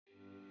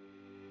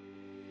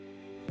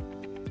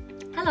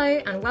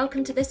Hello and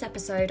welcome to this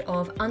episode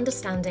of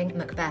Understanding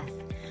Macbeth.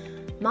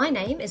 My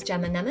name is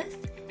Gemma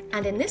Nemeth,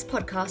 and in this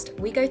podcast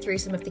we go through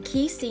some of the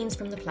key scenes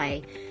from the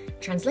play,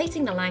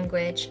 translating the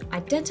language,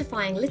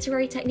 identifying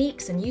literary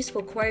techniques and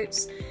useful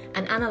quotes,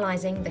 and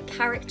analysing the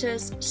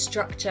characters,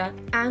 structure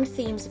and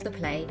themes of the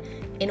play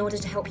in order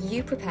to help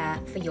you prepare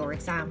for your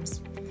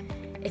exams.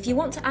 If you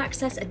want to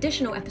access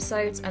additional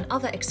episodes and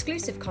other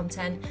exclusive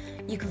content,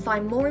 you can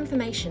find more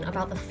information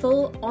about the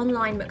full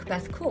online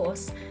Macbeth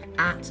course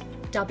at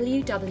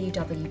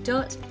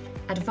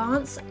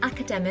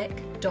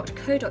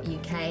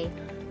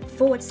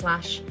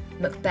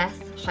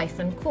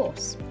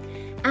www.advanceacademic.co.uk/Macbeth-course.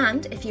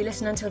 And if you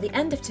listen until the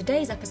end of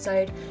today's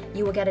episode,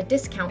 you will get a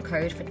discount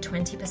code for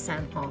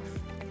 20% off.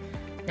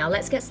 Now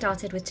let's get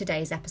started with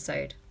today's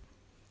episode.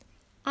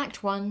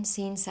 Act 1,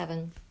 Scene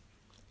 7.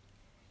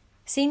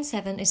 Scene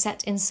 7 is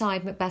set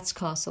inside Macbeth's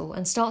castle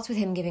and starts with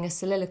him giving a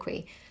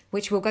soliloquy,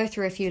 which we'll go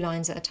through a few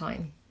lines at a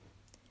time.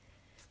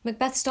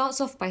 Macbeth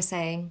starts off by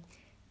saying,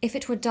 "If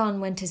it were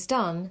done when 'tis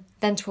done,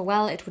 then 'twere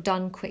well it were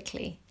done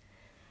quickly,"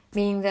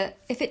 meaning that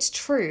if it's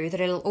true that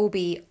it'll all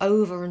be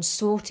over and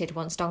sorted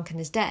once Duncan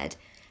is dead,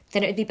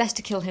 then it would be best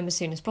to kill him as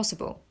soon as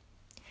possible.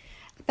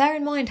 Bear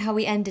in mind how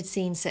we ended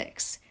Scene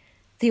 6.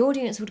 The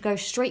audience would go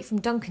straight from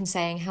Duncan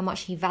saying how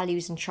much he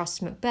values and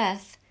trusts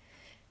Macbeth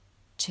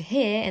to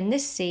here, in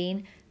this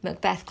scene,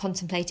 Macbeth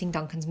contemplating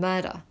Duncan's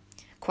murder.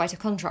 Quite a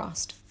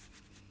contrast.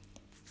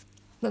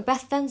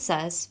 Macbeth then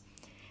says,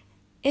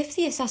 "If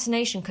the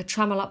assassination could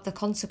trammel up the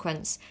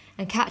consequence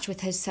and catch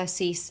with his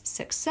surcease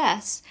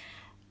success,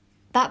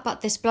 that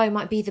but this blow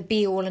might be the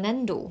be-all and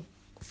end-all."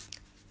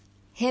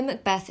 Here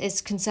Macbeth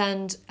is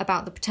concerned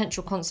about the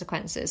potential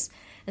consequences,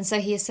 and so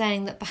he is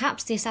saying that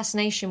perhaps the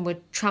assassination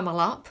would trammel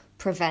up,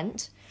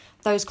 prevent,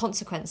 those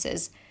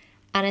consequences,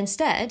 and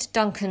instead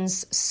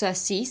Duncan's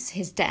surcease,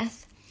 his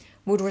death,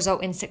 would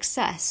result in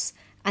success,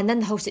 and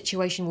then the whole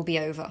situation will be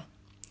over.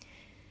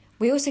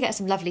 We also get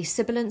some lovely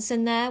sibilants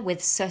in there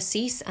with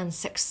surcease and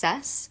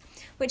success,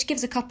 which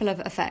gives a couple of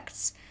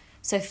effects.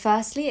 So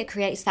firstly, it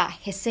creates that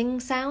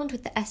hissing sound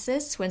with the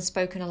S's when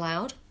spoken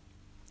aloud,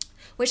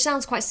 which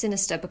sounds quite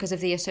sinister because of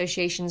the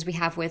associations we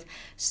have with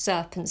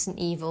serpents and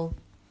evil.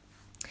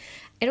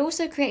 It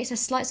also creates a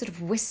slight sort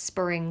of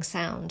whispering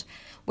sound,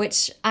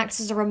 which acts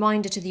as a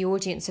reminder to the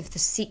audience of the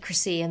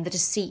secrecy and the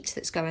deceit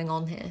that's going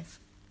on here.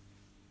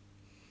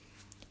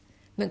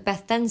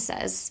 Macbeth then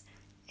says,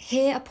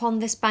 "Here upon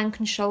this bank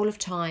and shoal of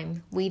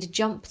time, we'd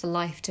jump the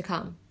life to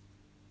come."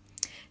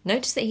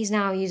 Notice that he's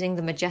now using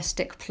the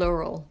majestic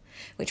plural,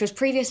 which was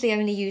previously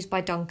only used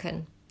by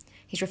Duncan.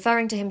 He's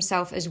referring to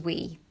himself as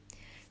we.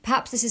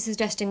 Perhaps this is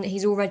suggesting that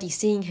he's already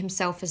seeing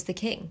himself as the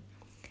king.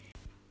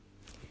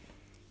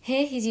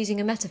 Here he's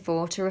using a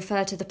metaphor to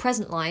refer to the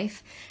present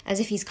life as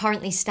if he's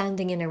currently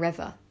standing in a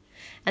river.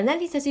 And then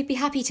he says he'd be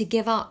happy to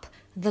give up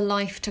the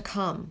life to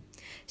come.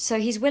 So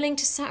he's willing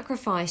to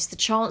sacrifice the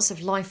chance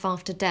of life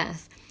after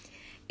death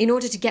in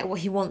order to get what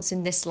he wants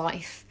in this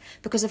life.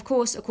 Because, of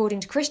course, according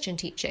to Christian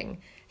teaching,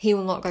 he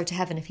will not go to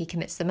heaven if he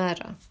commits the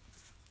murder.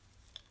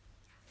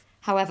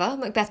 However,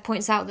 Macbeth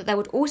points out that there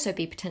would also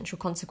be potential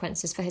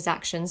consequences for his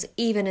actions,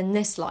 even in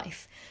this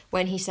life,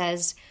 when he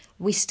says,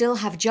 "We still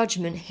have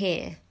judgment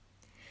here."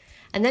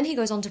 And then he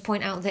goes on to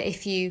point out that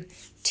if you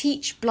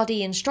teach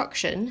bloody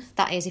instruction,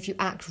 that is, if you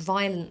act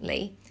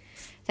violently,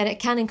 then it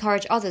can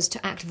encourage others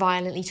to act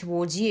violently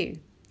towards you,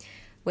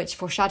 which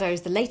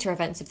foreshadows the later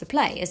events of the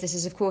play, as this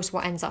is of course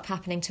what ends up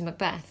happening to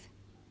Macbeth.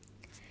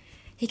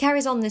 He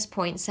carries on this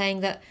point saying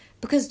that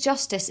because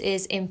justice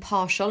is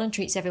impartial and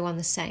treats everyone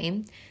the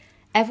same,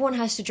 everyone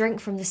has to drink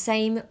from the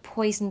same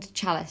poisoned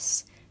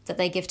chalice that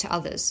they give to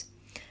others.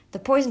 The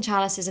poison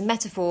chalice is a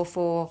metaphor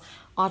for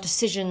our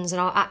decisions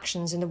and our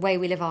actions and the way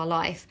we live our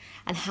life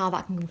and how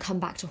that can come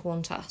back to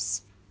haunt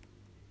us.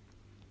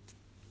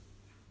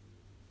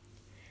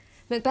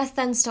 Macbeth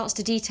then starts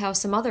to detail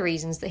some other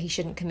reasons that he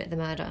shouldn't commit the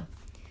murder.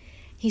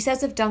 He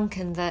says of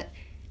Duncan that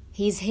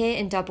he's here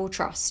in double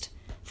trust.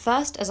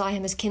 First, as I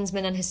am his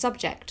kinsman and his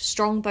subject,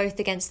 strong both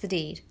against the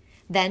deed.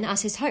 Then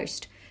as his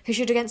host, who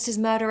should against his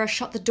murderer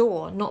shut the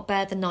door, not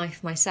bear the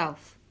knife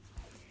myself.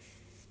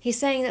 He's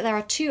saying that there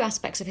are two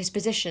aspects of his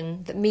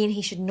position that mean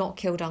he should not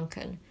kill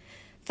Duncan.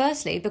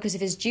 Firstly, because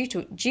of his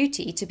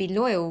duty to be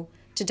loyal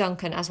to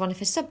Duncan as one of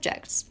his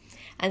subjects.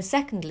 And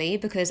secondly,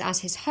 because as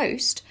his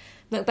host,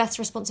 Macbeth's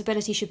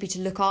responsibility should be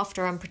to look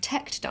after and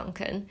protect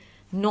Duncan,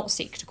 not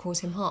seek to cause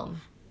him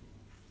harm.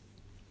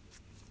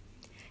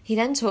 He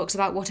then talks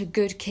about what a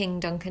good king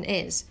Duncan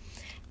is,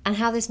 and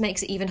how this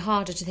makes it even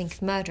harder to think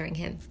of murdering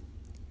him.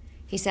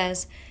 He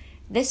says,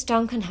 "This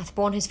Duncan hath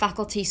borne his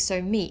faculties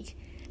so meek,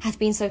 hath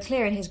been so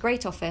clear in his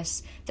great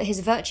office, that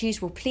his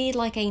virtues will plead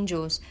like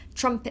angels,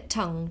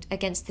 trumpet-tongued,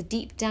 against the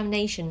deep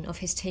damnation of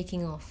his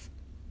taking off."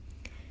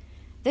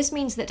 This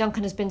means that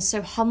Duncan has been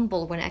so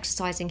humble when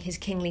exercising his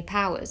kingly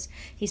powers,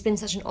 he's been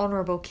such an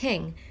honourable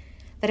king,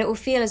 that it will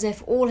feel as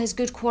if all his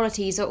good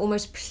qualities are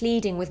almost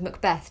pleading with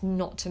Macbeth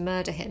not to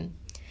murder him.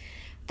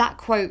 That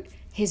quote,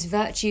 "his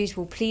virtues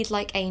will plead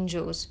like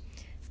angels,"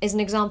 is an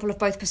example of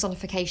both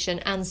personification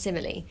and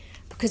simile,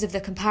 because of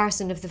the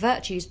comparison of the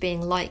virtues being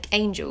like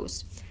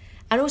angels.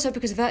 And also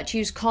because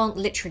virtues can't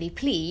literally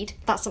plead,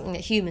 that's something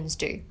that humans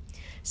do.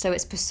 So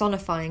it's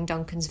personifying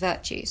Duncan's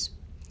virtues.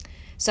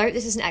 So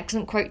this is an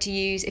excellent quote to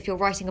use if you're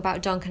writing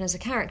about Duncan as a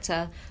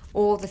character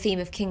or the theme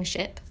of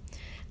kingship,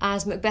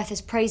 as Macbeth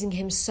is praising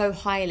him so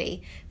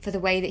highly for the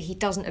way that he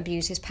doesn't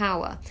abuse his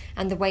power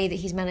and the way that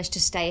he's managed to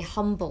stay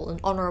humble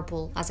and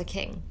honourable as a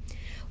king,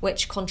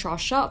 which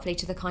contrasts sharply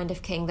to the kind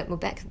of king that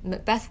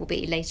Macbeth will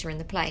be later in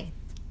the play.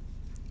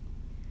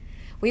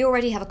 We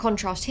already have a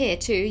contrast here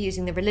too,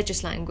 using the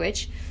religious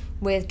language,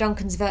 with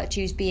Duncan's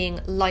virtues being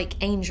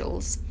like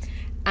angels,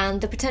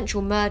 and the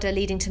potential murder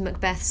leading to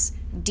Macbeth's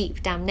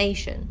deep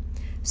damnation.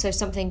 So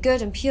something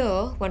good and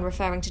pure when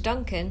referring to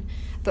Duncan,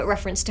 but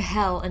reference to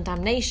hell and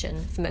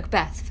damnation for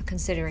Macbeth for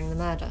considering the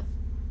murder.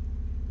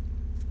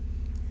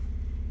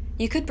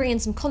 You could bring in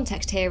some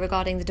context here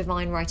regarding the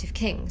divine right of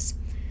kings.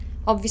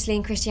 Obviously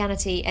in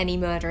Christianity any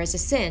murder is a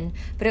sin,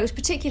 but it was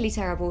particularly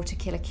terrible to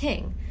kill a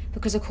king,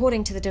 because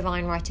according to the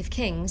divine right of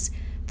kings,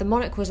 the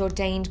monarch was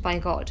ordained by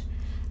God.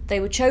 They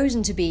were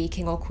chosen to be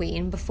king or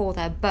queen before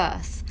their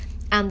birth,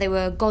 and they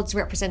were God's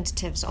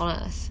representatives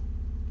on earth.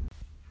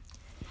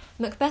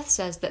 Macbeth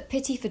says that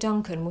pity for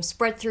Duncan will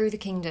spread through the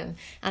kingdom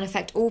and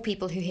affect all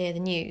people who hear the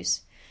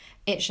news.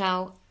 It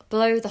shall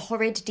blow the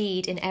horrid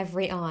deed in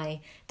every eye,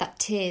 that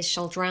tears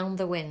shall drown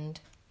the wind.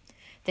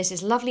 This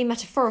is lovely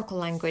metaphorical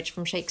language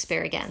from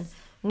Shakespeare again.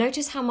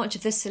 Notice how much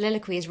of this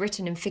soliloquy is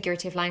written in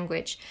figurative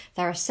language.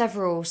 There are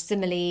several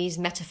similes,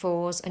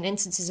 metaphors, and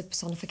instances of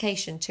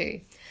personification too,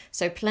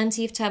 so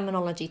plenty of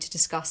terminology to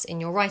discuss in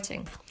your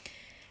writing.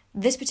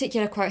 This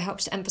particular quote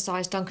helps to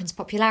emphasise Duncan's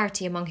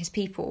popularity among his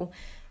people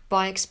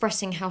by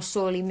expressing how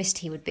sorely missed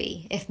he would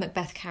be if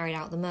Macbeth carried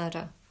out the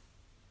murder.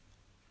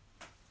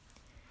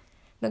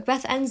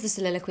 Macbeth ends the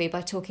soliloquy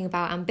by talking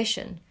about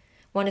ambition,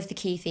 one of the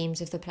key themes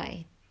of the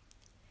play.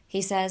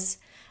 He says,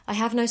 "I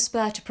have no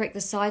spur to prick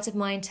the sides of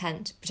my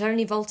intent, but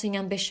only vaulting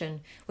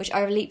ambition, which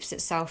overleaps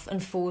itself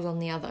and falls on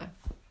the other."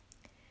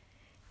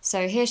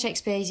 So here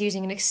Shakespeare is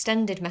using an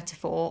extended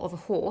metaphor of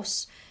a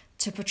horse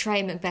to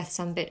portray Macbeth's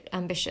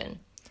ambition.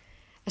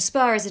 A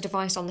spur is a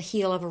device on the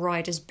heel of a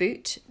rider's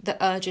boot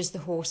that urges the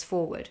horse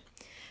forward.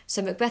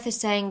 So Macbeth is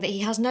saying that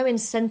he has no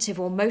incentive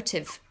or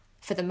motive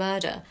for the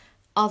murder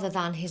other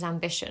than his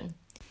ambition.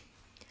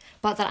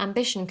 But that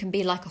ambition can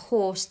be like a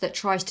horse that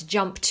tries to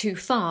jump too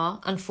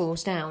far and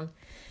falls down.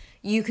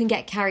 You can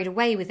get carried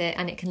away with it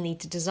and it can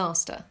lead to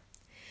disaster.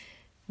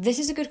 This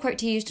is a good quote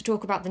to use to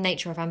talk about the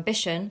nature of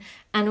ambition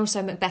and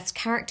also Macbeth's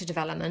character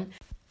development,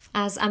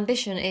 as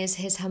ambition is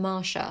his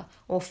hamartia,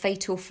 or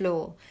fatal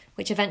flaw,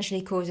 which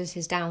eventually causes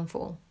his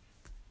downfall.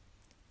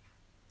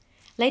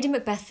 Lady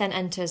Macbeth then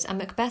enters, and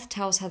Macbeth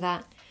tells her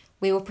that,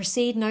 "We will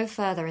proceed no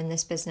further in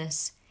this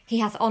business. He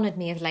hath honoured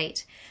me of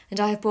late, and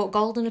I have brought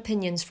golden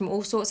opinions from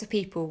all sorts of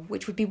people,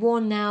 which would be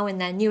worn now in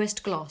their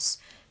newest gloss,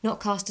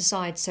 not cast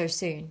aside so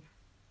soon."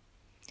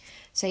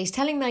 So he's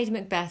telling Lady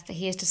Macbeth that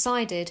he has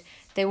decided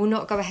they will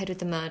not go ahead with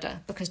the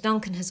murder, because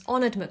Duncan has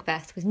honoured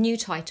Macbeth with new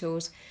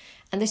titles,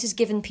 and this has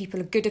given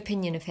people a good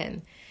opinion of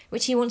him,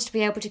 which he wants to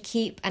be able to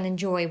keep and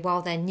enjoy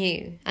while they're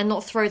new, and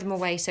not throw them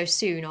away so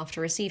soon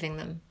after receiving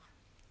them.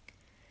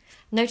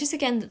 Notice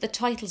again that the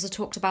titles are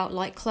talked about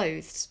like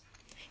clothes.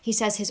 He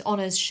says his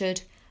honours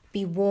should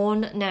be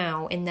worn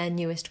now in their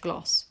newest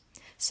gloss.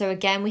 So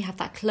again we have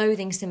that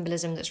clothing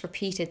symbolism that's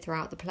repeated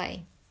throughout the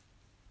play.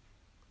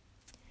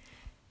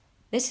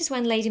 This is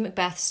when Lady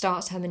Macbeth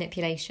starts her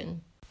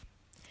manipulation.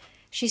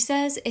 She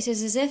says it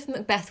is as if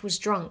Macbeth was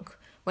drunk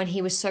when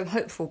he was so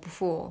hopeful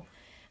before,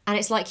 and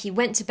it's like he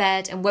went to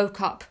bed and woke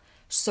up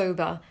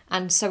sober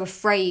and so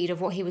afraid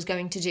of what he was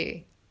going to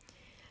do.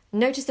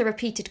 Notice the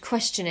repeated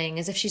questioning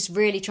as if she's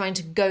really trying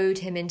to goad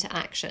him into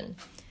action.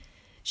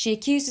 She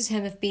accuses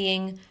him of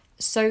being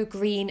so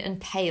green and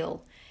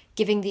pale,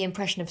 giving the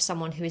impression of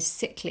someone who is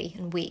sickly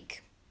and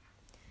weak.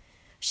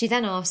 She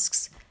then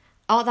asks,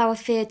 "Art thou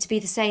afeard to be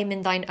the same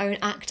in thine own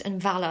act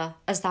and valour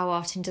as thou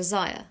art in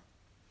desire?"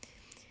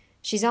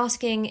 She's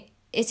asking,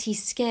 is he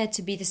scared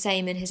to be the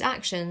same in his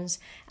actions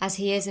as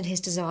he is in his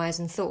desires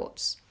and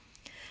thoughts?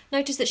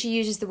 Notice that she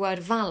uses the word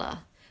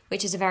valour,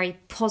 which is a very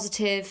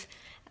positive,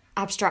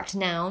 abstract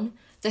noun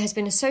that has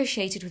been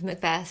associated with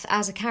Macbeth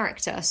as a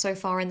character so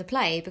far in the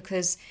play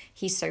because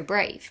he's so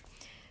brave.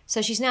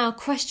 So she's now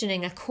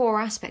questioning a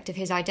core aspect of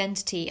his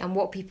identity and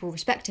what people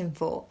respect him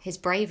for, his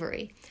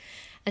bravery.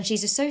 And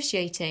she's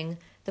associating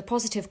the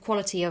positive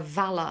quality of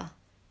valour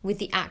with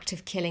the act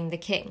of killing the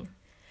king,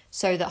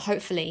 so that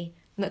hopefully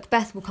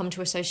Macbeth will come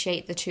to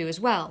associate the two as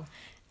well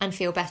and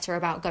feel better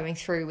about going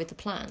through with the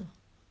plan.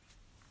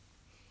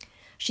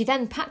 She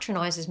then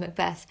patronises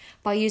Macbeth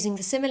by using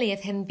the simile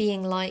of him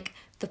being like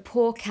the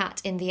poor cat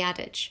in the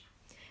adage.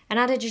 An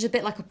adage is a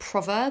bit like a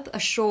proverb, a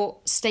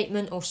short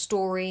statement or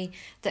story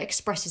that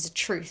expresses a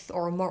truth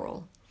or a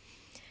moral.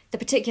 The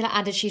particular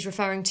adage she's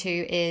referring to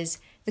is,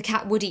 "The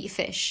cat would eat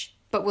fish,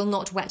 but will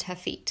not wet her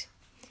feet."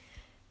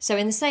 So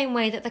in the same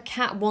way that the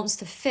cat wants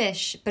the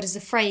fish but is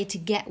afraid to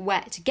get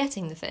wet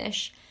getting the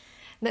fish,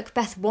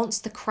 Macbeth wants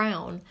the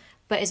crown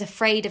but is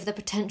afraid of the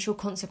potential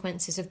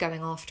consequences of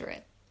going after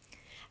it.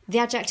 The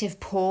adjective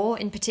poor,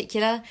 in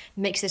particular,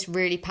 makes this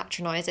really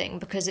patronising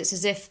because it's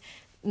as if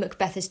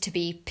Macbeth is to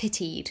be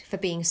pitied for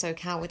being so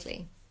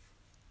cowardly.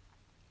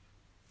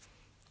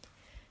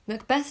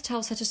 Macbeth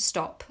tells her to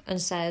stop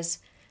and says,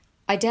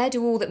 "I dare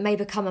do all that may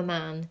become a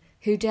man.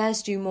 Who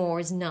dares do more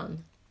is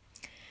none."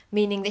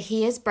 Meaning that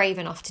he is brave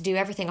enough to do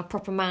everything a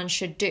proper man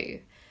should do,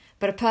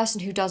 but a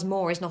person who does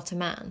more is not a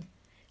man,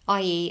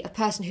 i.e. a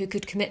person who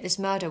could commit this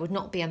murder would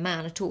not be a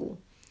man at all.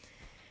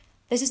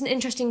 This is an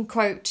interesting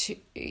quote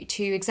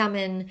to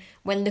examine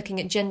when looking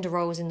at gender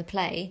roles in the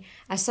play,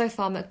 as so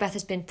far Macbeth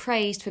has been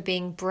praised for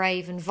being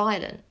brave and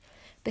violent,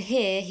 but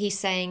here he's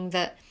saying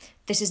that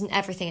this isn't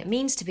everything it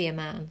means to be a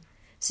man,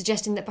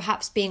 suggesting that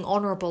perhaps being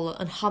honourable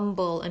and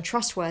humble and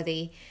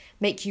trustworthy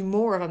make you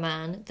more of a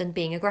man than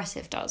being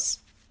aggressive does.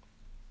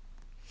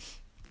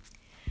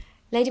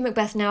 Lady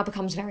Macbeth now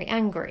becomes very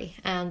angry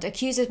and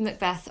accuses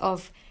Macbeth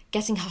of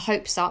getting her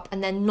hopes up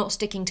and then not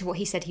sticking to what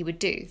he said he would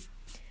do.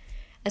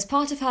 As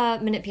part of her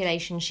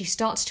manipulation, she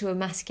starts to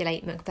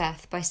emasculate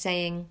Macbeth by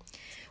saying,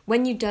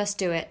 "When you durst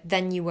do it,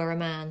 then you were a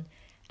man,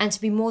 and to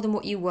be more than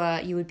what you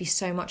were, you would be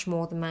so much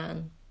more the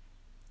man."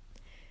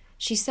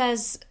 She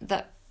says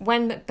that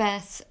when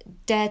Macbeth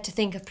dared to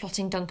think of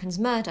plotting Duncan's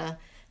murder,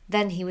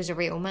 then he was a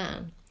real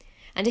man.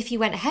 And if he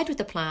went ahead with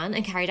the plan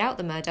and carried out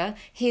the murder,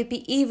 he would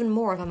be even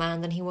more of a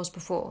man than he was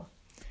before.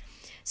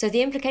 So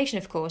the implication,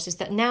 of course, is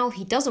that now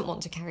he doesn't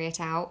want to carry it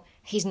out,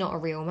 he's not a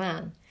real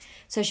man.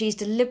 So she's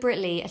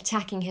deliberately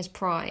attacking his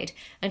pride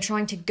and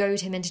trying to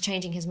goad him into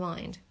changing his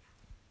mind.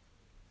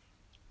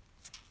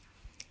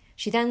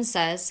 She then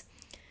says,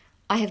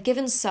 "I have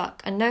given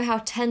suck and know how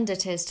tender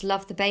it is to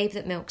love the babe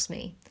that milks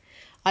me.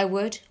 I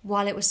would,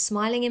 while it was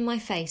smiling in my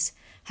face,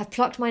 have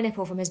plucked my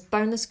nipple from his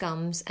boneless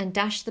gums and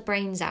dashed the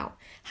brains out,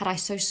 had I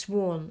so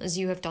sworn as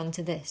you have done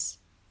to this."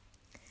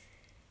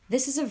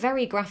 This is a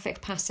very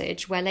graphic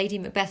passage where Lady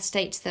Macbeth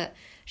states that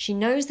she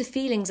knows the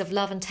feelings of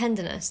love and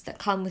tenderness that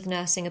come with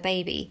nursing a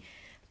baby,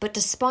 but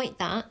despite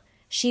that,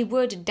 she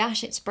would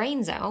dash its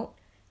brains out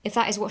if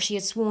that is what she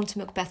had sworn to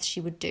Macbeth she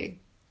would do.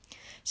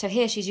 So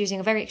here she's using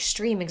a very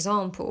extreme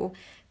example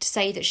to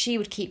say that she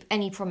would keep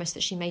any promise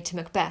that she made to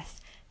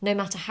Macbeth, no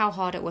matter how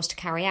hard it was to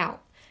carry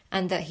out,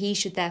 and that he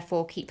should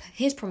therefore keep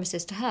his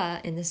promises to her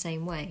in the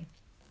same way.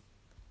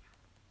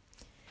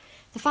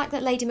 The fact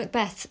that Lady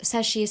Macbeth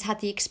says she has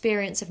had the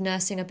experience of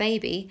nursing a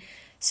baby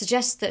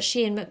suggests that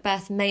she and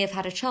Macbeth may have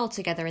had a child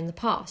together in the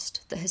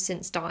past that has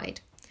since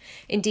died.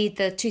 Indeed,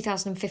 the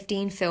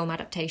 2015 film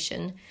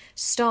adaptation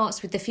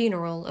starts with the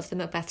funeral of the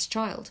Macbeth's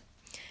child.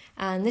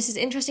 And this is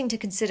interesting to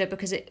consider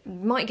because it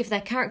might give their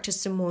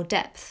characters some more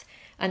depth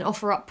and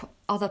offer up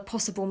other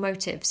possible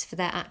motives for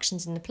their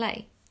actions in the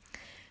play.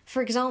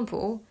 For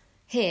example,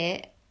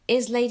 here,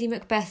 is Lady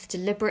Macbeth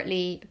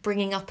deliberately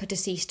bringing up a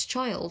deceased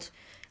child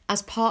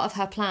as part of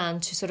her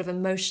plan to sort of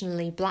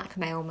emotionally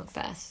blackmail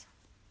Macbeth?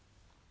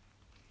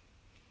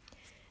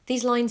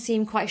 These lines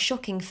seem quite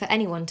shocking for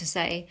anyone to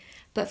say,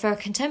 but for a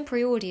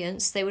contemporary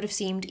audience they would have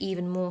seemed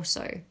even more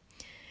so.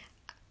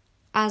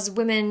 As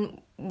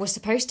women were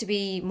supposed to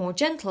be more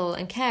gentle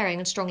and caring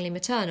and strongly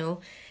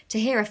maternal, to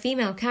hear a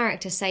female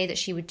character say that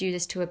she would do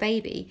this to a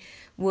baby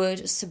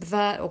would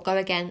subvert or go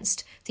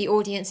against the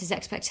audience's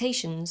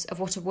expectations of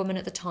what a woman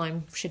at the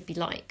time should be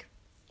like.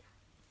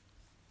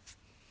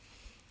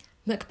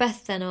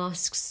 Macbeth then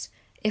asks,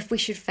 "If we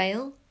should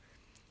fail?"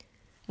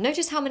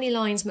 Notice how many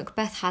lines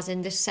Macbeth has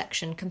in this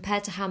section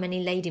compared to how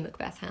many Lady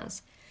Macbeth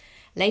has.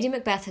 Lady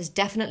Macbeth has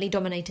definitely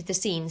dominated the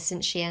scene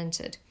since she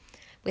entered,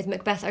 with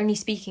Macbeth only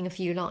speaking a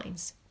few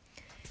lines.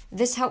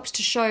 This helps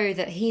to show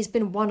that he's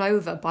been won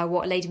over by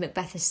what Lady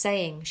Macbeth is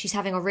saying. She's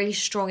having a really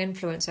strong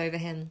influence over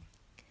him.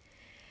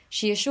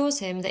 She assures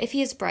him that if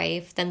he is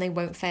brave, then they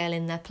won't fail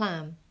in their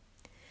plan.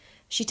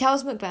 She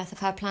tells Macbeth of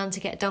her plan to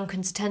get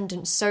Duncan's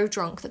attendants so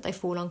drunk that they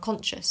fall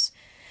unconscious,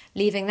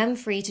 leaving them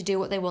free to do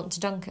what they want to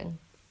Duncan.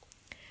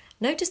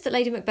 Notice that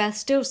Lady Macbeth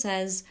still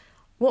says,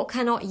 "What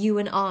cannot you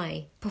and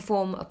I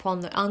perform upon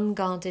the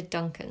unguarded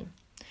Duncan?"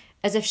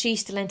 as if she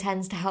still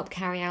intends to help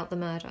carry out the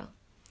murder.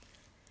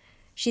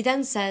 She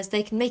then says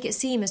they can make it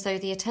seem as though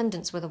the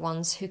attendants were the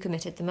ones who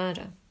committed the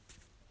murder.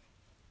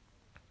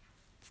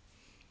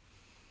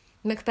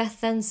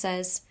 Macbeth then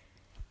says,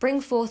 "Bring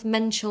forth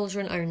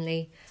men-children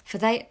only, for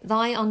thy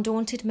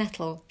undaunted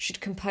mettle should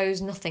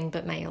compose nothing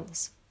but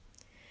males."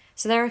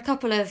 So there are a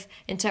couple of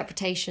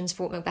interpretations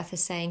for what Macbeth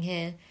is saying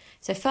here.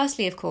 So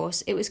firstly, of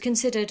course, it was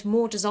considered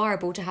more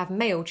desirable to have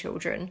male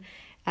children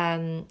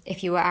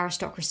if you were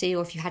aristocracy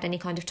or if you had any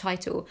kind of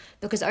title,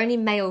 because only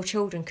male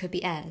children could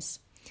be heirs.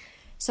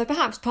 So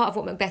perhaps part of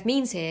what Macbeth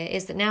means here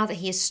is that now that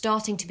he is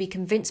starting to be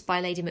convinced by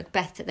Lady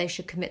Macbeth that they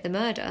should commit the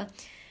murder,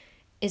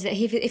 is that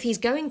if he's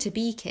going to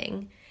be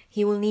king,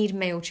 he will need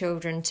male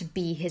children to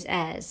be his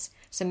heirs.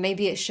 So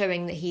maybe it's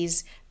showing that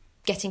he's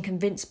getting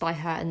convinced by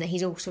her and that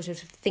he's all sort of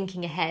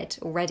thinking ahead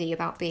already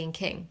about being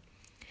king.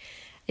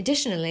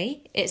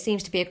 Additionally, it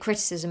seems to be a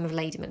criticism of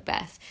Lady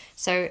Macbeth,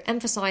 so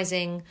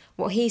emphasising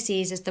what he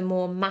sees as the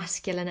more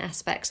masculine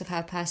aspects of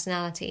her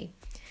personality,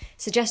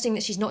 suggesting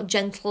that she's not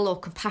gentle or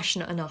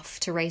compassionate enough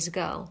to raise a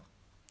girl.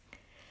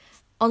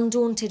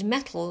 Undaunted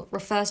mettle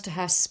refers to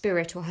her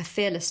spirit or her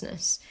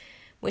fearlessness,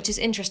 which is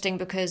interesting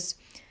because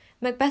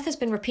Macbeth has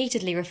been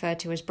repeatedly referred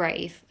to as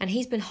brave, and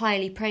he's been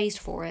highly praised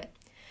for it.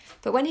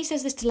 But when he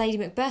says this to Lady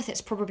Macbeth, it's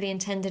probably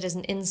intended as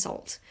an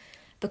insult,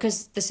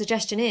 because the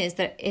suggestion is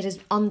that it is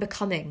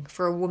unbecoming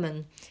for a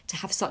woman to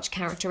have such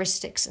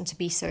characteristics and to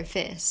be so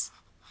fierce.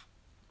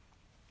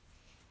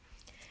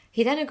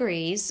 He then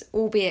agrees,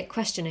 albeit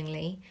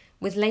questioningly,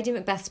 with Lady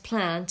Macbeth's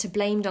plan to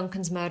blame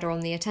Duncan's murder on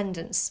the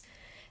attendants,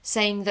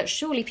 saying that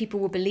surely people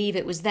will believe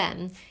it was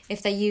them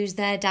if they use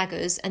their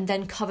daggers and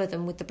then cover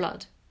them with the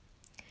blood.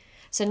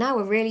 So now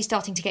we're really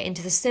starting to get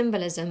into the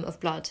symbolism of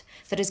blood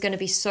that is going to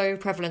be so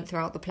prevalent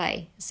throughout the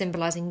play,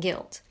 symbolising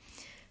guilt.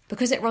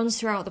 Because it runs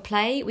throughout the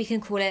play, we can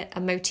call it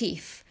a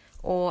motif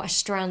or a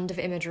strand of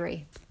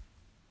imagery.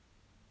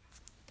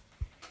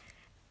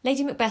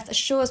 Lady Macbeth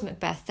assures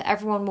Macbeth that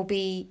everyone will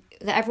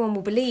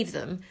believe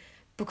them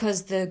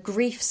because the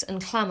griefs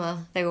and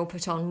clamour they will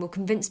put on will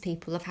convince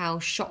people of how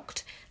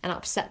shocked and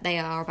upset they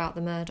are about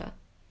the murder.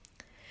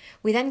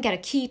 We then get a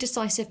key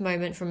decisive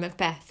moment from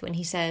Macbeth when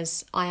he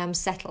says, "I am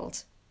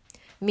settled,"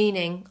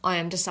 meaning I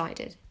am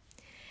decided.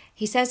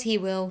 He says he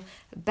will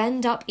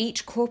bend up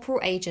each corporal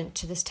agent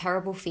to this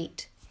terrible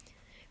feat,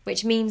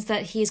 which means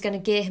that he is going to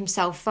gear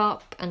himself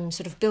up and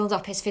sort of build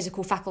up his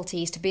physical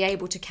faculties to be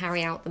able to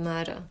carry out the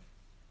murder.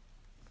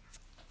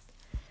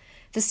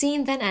 The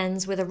scene then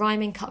ends with a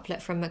rhyming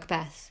couplet from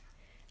Macbeth.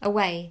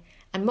 "Away,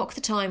 and mock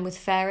the time with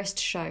fairest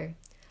show.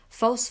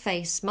 False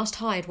face must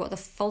hide what the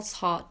false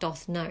heart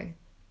doth know."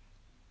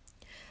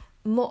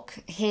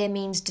 Mock here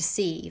means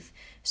deceive,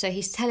 so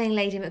he's telling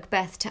Lady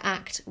Macbeth to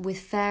act with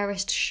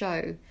fairest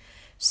show,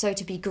 so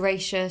to be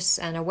gracious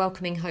and a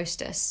welcoming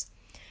hostess.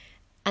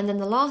 And then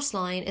the last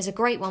line is a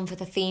great one for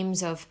the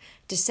themes of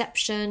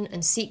deception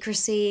and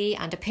secrecy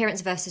and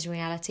appearance versus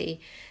reality,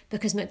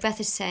 because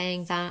Macbeth is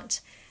saying that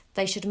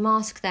they should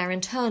mask their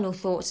internal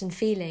thoughts and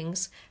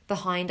feelings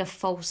behind a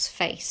false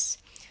face.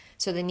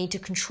 So they need to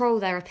control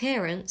their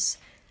appearance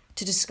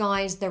to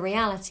disguise the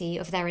reality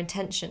of their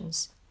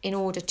intentions in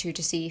order to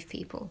deceive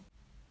people.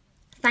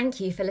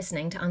 Thank you for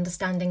listening to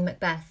Understanding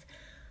Macbeth.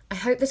 I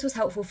hope this was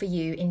helpful for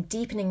you in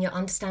deepening your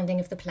understanding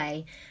of the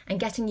play and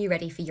getting you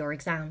ready for your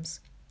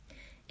exams.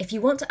 If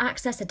you want to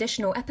access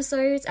additional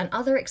episodes and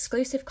other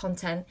exclusive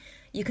content,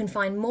 you can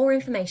find more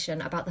information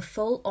about the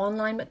full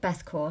online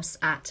Macbeth course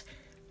at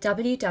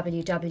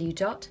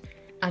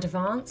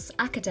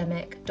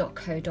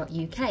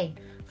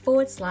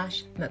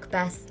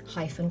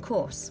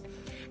www.advanceacademic.co.uk/Macbeth-course.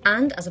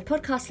 And as a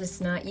podcast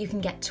listener, you can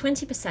get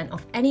 20%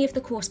 off any of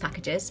the course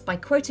packages by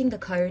quoting the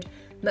code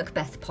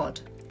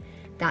MacbethPod.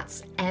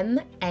 That's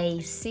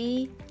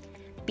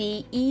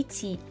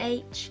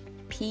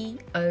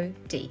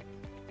MACBETHPOD.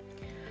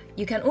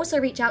 You can also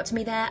reach out to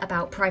me there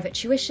about private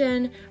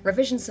tuition,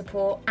 revision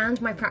support,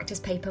 and my practice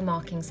paper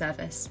marking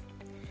service.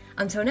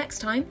 Until next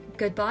time,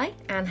 goodbye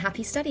and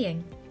happy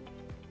studying.